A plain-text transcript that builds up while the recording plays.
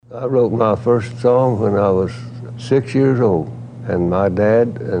I wrote my first song when I was 6 years old, and my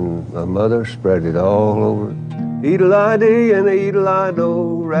dad and my mother spread it all over. Eagle-eye-dee and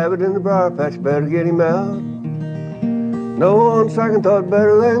eagle-eye-do, rabbit in the briar patch, better get him out. No on second thought,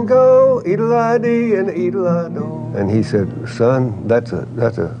 better let him go. Eagle-eye-dee and eagle-eye-do. And he said, son, that's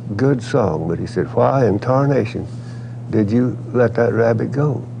a good song, but he said, why in tarnation did you let that rabbit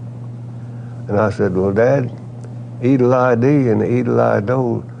go? And I said, well, Dad, eagle-eye-dee and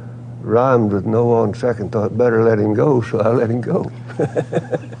eagle-eye-do rhymed with no on second thought, better let him go, so I let him go.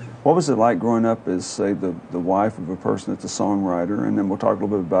 What was it like growing up as, say, the wife of a person that's a songwriter? And then we'll talk a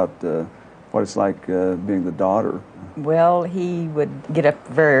little bit about what it's like being the daughter. Well, he would get up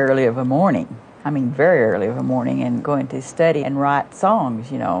very early of a morning. Very early of a morning, and go into his study and write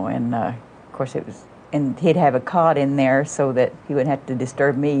songs, and of course and he'd have a cot in there so that he wouldn't have to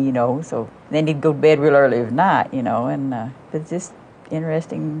disturb me, so then he'd go to bed real early at night, and it's just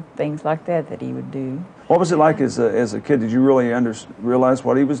interesting things like that he would do. What was it like as a kid? Did you really realize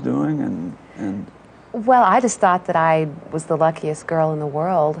what he was doing? And Well, I just thought that I was the luckiest girl in the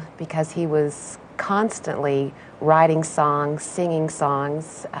world because he was constantly writing songs, singing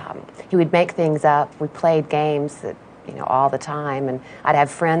songs. He would make things up. We played games that, all the time, and I'd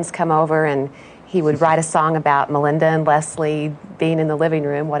have friends come over and he would write a song about Melinda and Leslie being in the living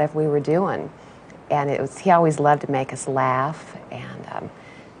room, whatever we were doing. And he always loved to make us laugh, and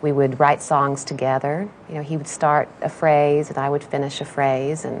we would write songs together. He would start a phrase and I would finish a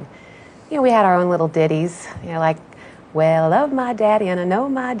phrase, and we had our own little ditties, like, well, I love my daddy and I know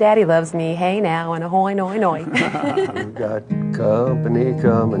my daddy loves me, hey now, and ahoy, noy, noy. We got company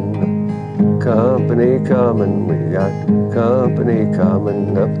coming, we got company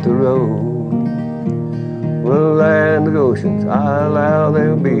coming up the road. We'll land the Goshen's, I allow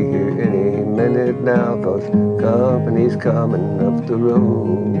they'll be here any minute now, 'cause company's coming up the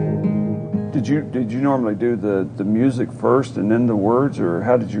road. Did you normally do the music first and then the words, or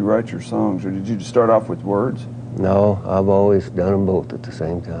how did you write your songs, or did you just start off with words? No, I've always done them both at the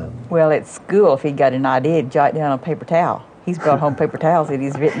same time. Well, at school, if he got an idea, he'd jot it down on a paper towel. He's brought home paper towels that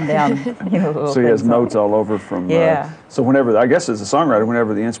he's written down, little So he has things notes all over from... Yeah. So whenever, I guess as a songwriter,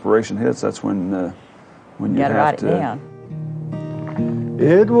 whenever the inspiration hits, that's when you gotta have write to... it down.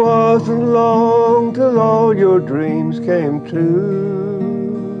 It wasn't long till all your dreams came true.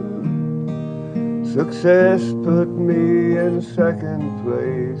 Success put me in second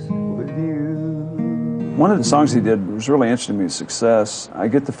place with you. One of the songs he did was really interesting to me, Success. I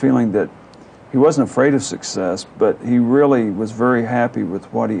get the feeling that he wasn't afraid of success, but he really was very happy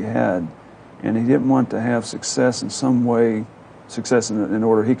with what he had, and he didn't want to have success in some way, in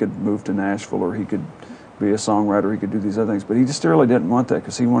order he could move to Nashville, or he could be a songwriter, he could do these other things, but he just really didn't want that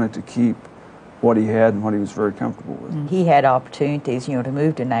because he wanted to keep what he had and what he was very comfortable with. He had opportunities, to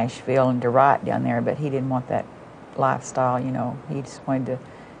move to Nashville and to write down there, but he didn't want that lifestyle, He just wanted to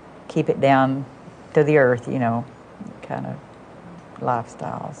keep it down to the earth, kind of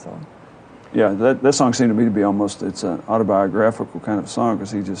lifestyle, so. Yeah, that song seemed to me to be almost, it's an autobiographical kind of song, because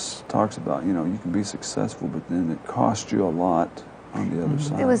he just talks about, you can be successful, but then it costs you a lot on the other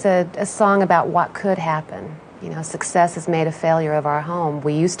side. It was a song about what could happen. Success has made a failure of our home.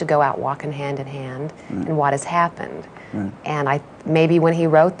 We used to go out walking hand in hand, and what has happened. Right. And maybe when he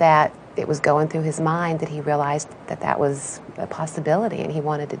wrote that, it was going through his mind that he realized that was a possibility, and he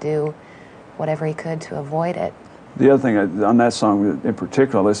wanted to do whatever he could to avoid it. The other thing on that song in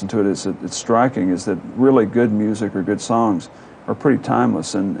particular, I listened to it, it's striking, is that really good music or good songs are pretty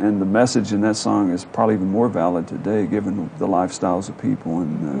timeless, and the message in that song is probably even more valid today given the lifestyles of people,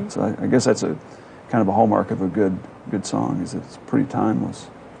 and so I guess that's a kind of a hallmark of a good song, is that it's pretty timeless.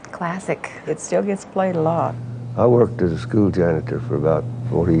 Classic. It still gets played a lot. I worked as a school janitor for about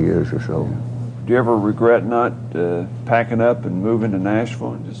 40 years or so. Do you ever regret not packing up and moving to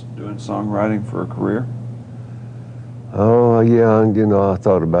Nashville and just doing songwriting for a career? Oh, yeah, I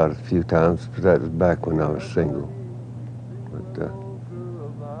thought about it a few times, but that was back when I was single. But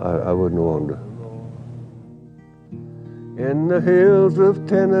I wouldn't want to. In the hills of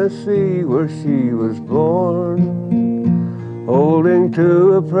Tennessee where she was born, holding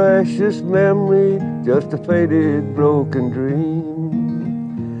to a precious memory, just a faded, broken dream,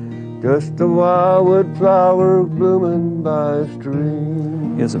 just a wildwood flower blooming by a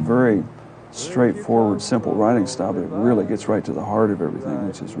stream. He has a very straightforward, simple writing style, but it really gets right to the heart of everything,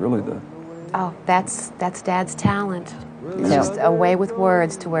 which is really the... Oh, that's Dad's talent. It's just a way with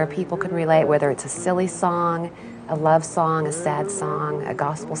words to where people can relate, whether it's a silly song, a love song, a sad song, a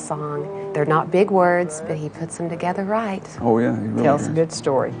gospel song. They're not big words, but he puts them together right. Oh yeah, he really tells a good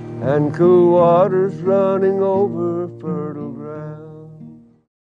story. And cool waters running over fertile ground.